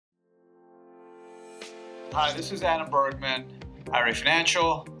Hi, this is Adam Bergman, IRA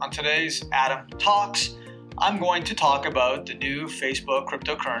Financial. On today's Adam Talks, I'm going to talk about the new Facebook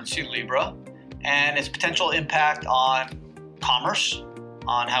cryptocurrency Libra and its potential impact on commerce,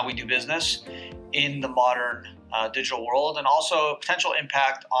 on how we do business in the modern digital world, and also potential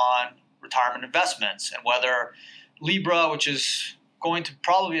impact on retirement investments and whether Libra, which is going to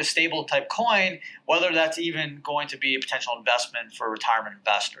probably be a stable type coin, whether that's even going to be a potential investment for retirement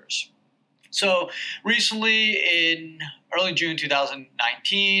investors. So recently, in early June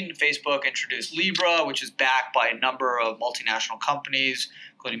 2019, Facebook introduced Libra, which is backed by a number of multinational companies,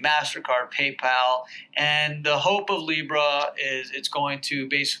 including MasterCard, PayPal. And the hope of Libra is it's going to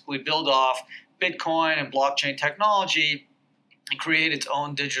basically build off Bitcoin and blockchain technology and create its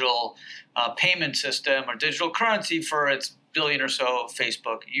own digital payment system or digital currency for its billion or so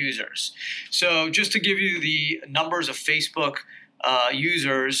Facebook users. So just to give you the numbers of Facebook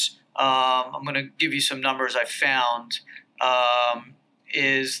users, I'm going to give you some numbers I found,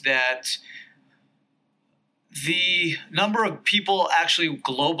 is that the number of people actually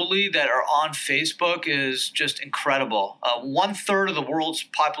globally that are on Facebook is just incredible. 1/3 of the world's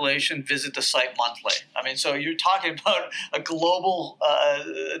population visit the site monthly. I mean, so you're talking about a global,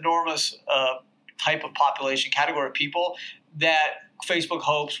 enormous type of population category of people that Facebook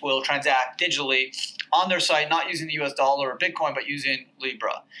hopes will transact digitally on their site, not using the US dollar or Bitcoin, but using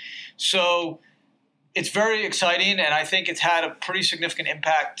Libra. So it's very exciting, and I think it's had a pretty significant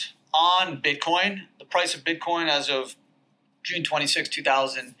impact on Bitcoin. The price of Bitcoin as of June 26,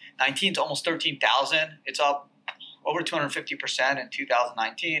 2019 is almost 13,000. It's up over 250% in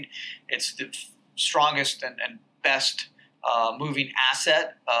 2019. It's the strongest and best moving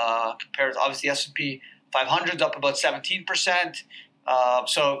asset compared to, obviously, S&P 500 is up about 17%.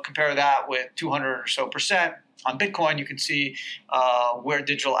 So compare that with 200 or so percent on Bitcoin, you can see where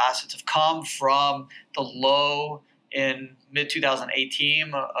digital assets have come from the low in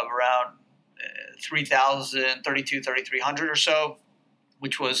mid-2018 of around 3,000, 3,300 or so,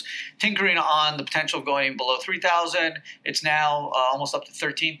 which was tinkering on the potential of going below 3,000. It's now almost up to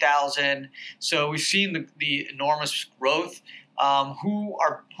 13,000. So we've seen the enormous growth. Who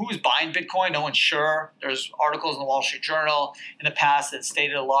is buying Bitcoin? No one's sure. There's articles in the Wall Street Journal in the past that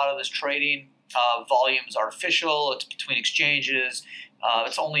stated a lot of this trading volume is artificial. It's between exchanges.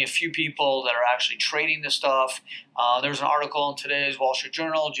 It's only a few people that are actually trading this stuff. There's an article in today's Wall Street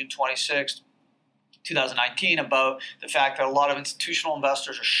Journal, June 26, 2019, about the fact that a lot of institutional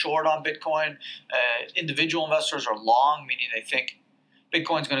investors are short on Bitcoin. Individual investors are long, meaning they think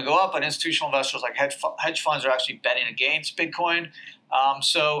Bitcoin's going to go up, but institutional investors like hedge funds are actually betting against Bitcoin.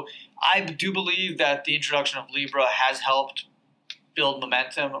 So I do believe that the introduction of Libra has helped build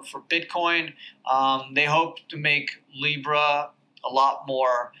momentum for Bitcoin. They hope to make Libra a lot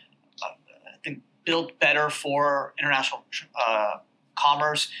more, I think, built better for international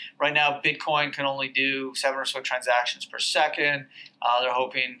commerce. Right now, Bitcoin can only do 7 or so transactions per second. They're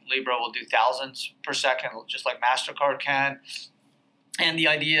hoping Libra will do thousands per second, just like MasterCard can. And the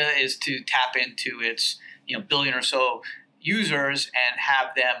idea is to tap into its billion or so users and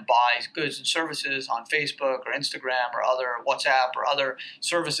have them buy goods and services on Facebook or Instagram or other WhatsApp or other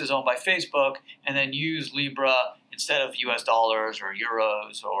services owned by Facebook, and then use Libra instead of US dollars or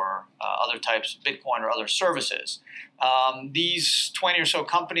euros or other types of Bitcoin or other services. These 20 or so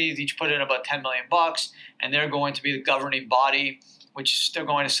companies each put in about $10 million, and they're going to be the governing body, which they're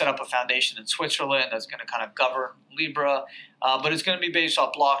going to set up a foundation in Switzerland that's going to kind of govern Libra. But it's going to be based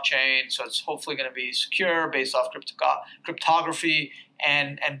off blockchain, so it's hopefully going to be secure, based off cryptography,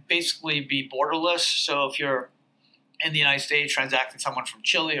 and basically be borderless. So if you're in the United States transacting someone from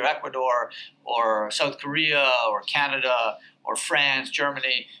Chile or Ecuador or South Korea or Canada or France,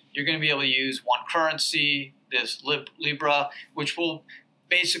 Germany, you're going to be able to use one currency, this Libra, which will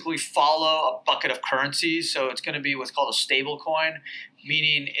basically follow a bucket of currencies. So it's going to be what's called a stable coin,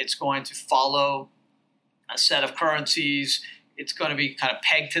 meaning it's going to follow a set of currencies. It's going to be kind of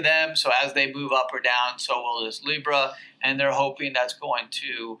pegged to them. So as they move up or down, so will this Libra. And they're hoping that's going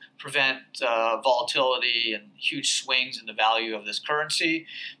to prevent volatility and huge swings in the value of this currency.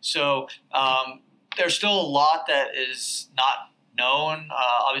 So there's still a lot that is not known.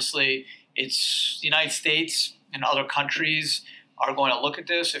 Obviously, it's the United States and other countries are going to look at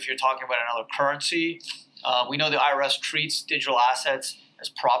this if you're talking about another currency. We know the IRS treats digital assets as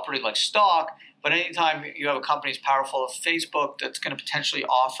property like stock, but anytime you have a company as powerful as Facebook that's going to potentially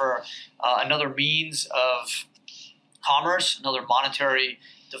offer another means of commerce, another monetary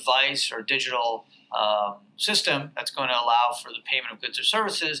device or digital system that's going to allow for the payment of goods or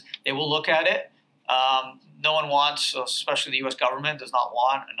services, they will look at it. No one wants, especially the U.S. government, does not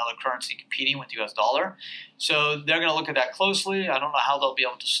want another currency competing with the U.S. dollar. So they're going to look at that closely. I don't know how they'll be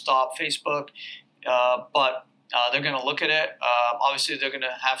able to stop Facebook, but they're going to look at it. Obviously, they're going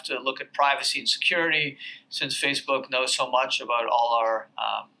to have to look at privacy and security, since Facebook knows so much about all our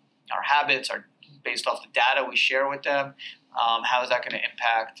habits, based off the data we share with them. How is that going to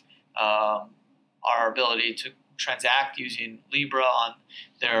impact our ability to transact using Libra on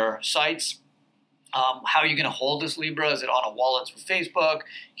their sites? How are you going to hold this Libra? Is it on a wallet through Facebook?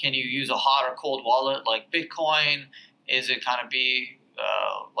 Can you use a hot or cold wallet like Bitcoin? Is it kind of be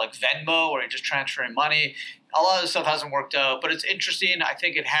like Venmo, where you're just transferring money? A lot of this stuff hasn't worked out, but it's interesting. I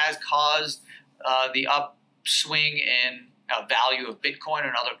think it has caused the upswing in value of Bitcoin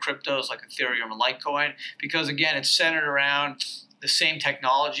and other cryptos like Ethereum and Litecoin, because again, it's centered around the same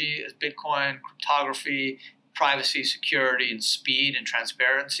technology as Bitcoin: cryptography, privacy, security, and speed and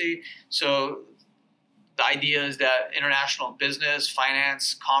transparency. So the idea is that international business,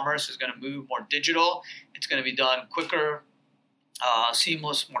 finance, commerce is going to move more digital. It's going to be done quicker,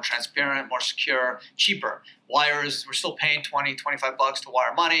 seamless, more transparent, more secure, cheaper. Wires, we're still paying $20, $25 to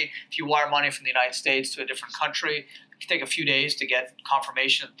wire money. If you wire money from the United States to a different country, it can take a few days to get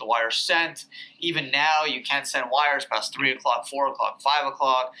confirmation that the wire's sent. Even now, you can't send wires past 3 o'clock, 4 o'clock, 5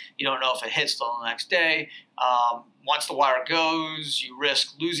 o'clock. You don't know if it hits till the next day. Once the wire goes, you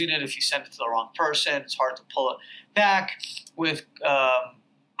risk losing it if you send it to the wrong person. It's hard to pull it back. With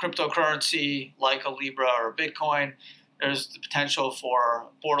cryptocurrency like a Libra or a Bitcoin, there's the potential for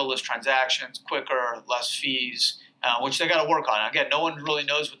borderless transactions, quicker, less fees, which they got to work on. Again, no one really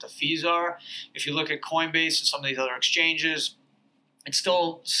knows what the fees are. If you look at Coinbase and some of these other exchanges, it's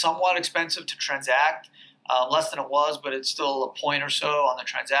still somewhat expensive to transact, less than it was, but it's still a point or so on the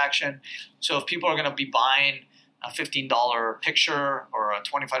transaction. So if people are going to be buying a $15 picture or a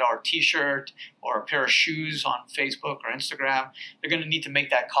 $25 t-shirt or a pair of shoes on Facebook or Instagram, they're going to need to make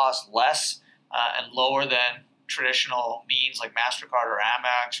that cost less and lower than traditional means like MasterCard or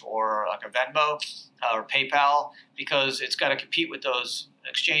Amex or like a Venmo or PayPal, because it's got to compete with those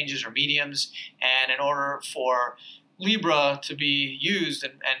exchanges or mediums. And in order for Libra to be used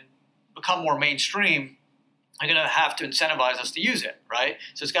and become more mainstream, they're going to have to incentivize us to use it, right?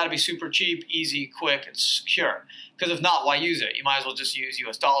 So it's got to be super cheap, easy, quick, and secure. Because if not, why use it? You might as well just use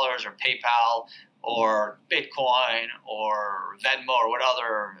US dollars or PayPal or Bitcoin or Venmo or what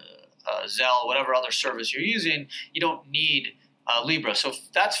other Zelle, whatever other service you're using. You don't need Libra. So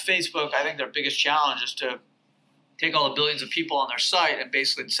that's Facebook. I think their biggest challenge is to take all the billions of people on their site and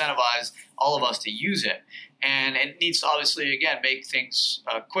basically incentivize all of us to use it. And it needs to obviously, again, make things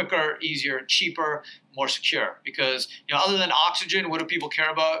quicker, easier, cheaper, more secure. Because, other than oxygen, what do people care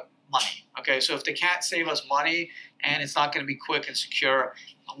about? Money. Okay, so if they can't save us money and it's not going to be quick and secure,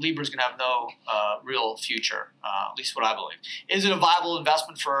 Libra's going to have no real future, at least what I believe. Is it a viable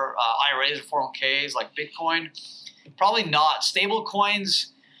investment for IRAs or 401ks like Bitcoin? Probably not. Stable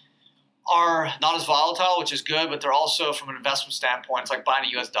coins are not as volatile, which is good, but they're also, from an investment standpoint, it's like buying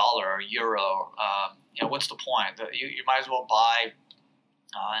a US dollar or euro. What's the point? You might as well buy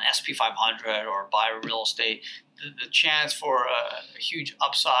an SP 500 or buy real estate. The chance for a huge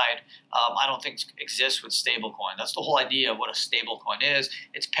upside, I don't think exists with stablecoin. That's the whole idea of what a stablecoin is.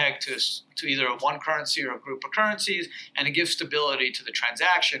 It's pegged to either one currency or a group of currencies, and it gives stability to the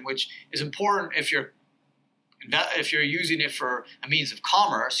transaction, which is important if you're using it for a means of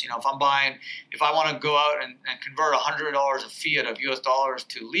commerce. If I want to go out and convert $100 of fiat of US dollars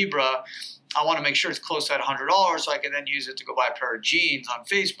to Libra, I want to make sure it's close to that $100 so I can then use it to go buy a pair of jeans on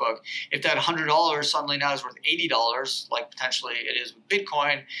Facebook. If that $100 suddenly now is worth $80, like potentially it is with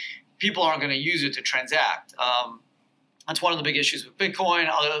Bitcoin, people aren't going to use it to transact. That's one of the big issues with Bitcoin.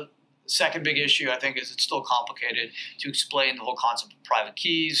 The second big issue, I think, is it's still complicated to explain the whole concept of private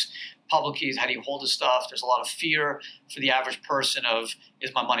keys. Public keys, how do you hold this stuff? There's a lot of fear for the average person of,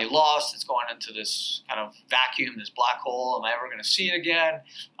 is my money lost? It's going into this kind of vacuum, this black hole. Am I ever going to see it again?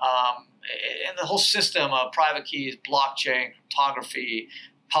 And the whole system of private keys, blockchain, cryptography,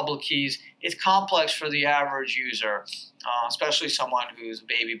 public keys, it's complex for the average user, especially someone who's a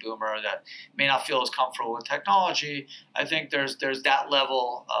baby boomer that may not feel as comfortable with technology. I think there's that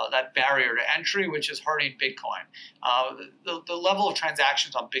level, that barrier to entry, which is hurting Bitcoin. The level of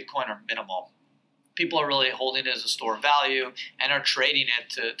transactions on Bitcoin are minimal. People are really holding it as a store of value and are trading it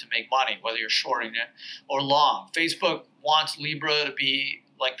to make money, whether you're shorting it or long. Facebook wants Libra to be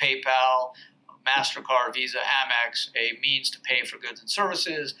like PayPal, MasterCard, Visa, Amex, a means to pay for goods and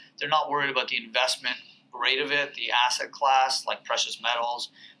services. They're not worried about the investment rate of it, the asset class like precious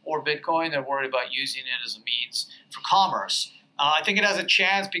metals or Bitcoin. They're worried about using it as a means for commerce. I think it has a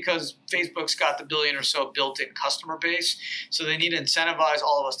chance because Facebook's got the billion or so built-in customer base. So they need to incentivize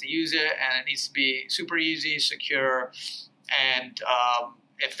all of us to use it, and it needs to be super easy, secure, and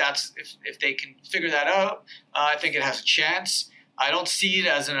if they can figure that out, I think it has a chance. I don't see it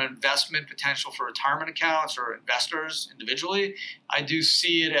as an investment potential for retirement accounts or investors individually. I do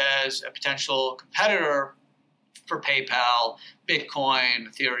see it as a potential competitor for PayPal, Bitcoin,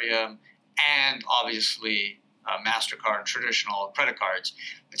 Ethereum, and obviously MasterCard and traditional credit cards.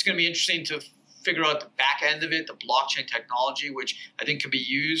 It's going to be interesting to figure out the back end of it, the blockchain technology, which I think could be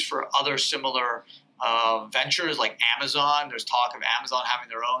used for other similar ventures like Amazon. There's talk of Amazon having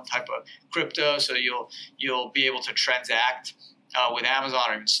their own type of crypto, so you'll be able to transact with Amazon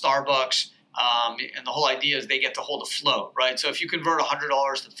or even Starbucks. And the whole idea is they get to hold a float, right? So if you convert $100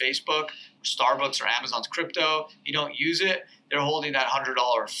 to Facebook, or Starbucks, or Amazon's crypto, you don't use it, they're holding that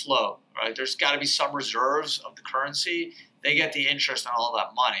 $100 float, right? There's got to be some reserves of the currency. They get the interest on all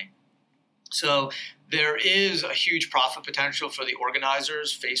that money. So there is a huge profit potential for the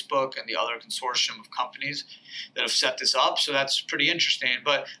organizers, Facebook and the other consortium of companies that have set this up. So that's pretty interesting.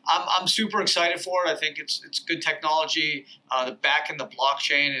 But I'm super excited for it. I think it's good technology. The back end of the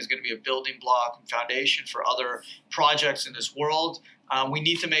blockchain is going to be a building block and foundation for other projects in this world. We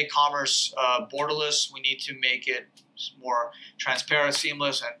need to make commerce borderless. We need to make it more transparent,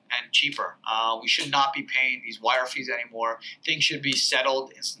 seamless, and cheaper. We should not be paying these wire fees anymore. Things should be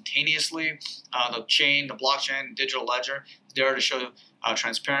settled instantaneously. The blockchain, digital ledger is there to show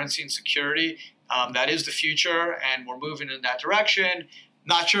transparency and security. That is the future, and we're moving in that direction.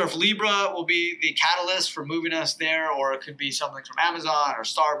 Not sure if Libra will be the catalyst for moving us there, or it could be something from Amazon or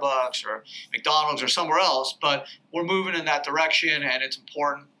Starbucks or McDonald's or somewhere else, but we're moving in that direction, and it's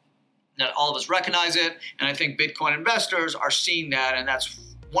important that all of us recognize it. And I think Bitcoin investors are seeing that, and that's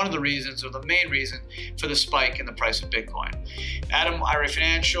one of the reasons, or the main reason, for the spike in the price of Bitcoin. Adam, IRA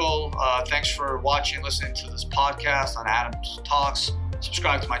Financial, thanks for watching and listening to this podcast on Adam's Talks.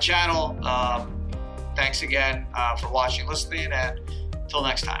 Subscribe to my channel. Thanks again for watching and listening, and until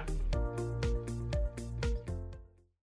next time.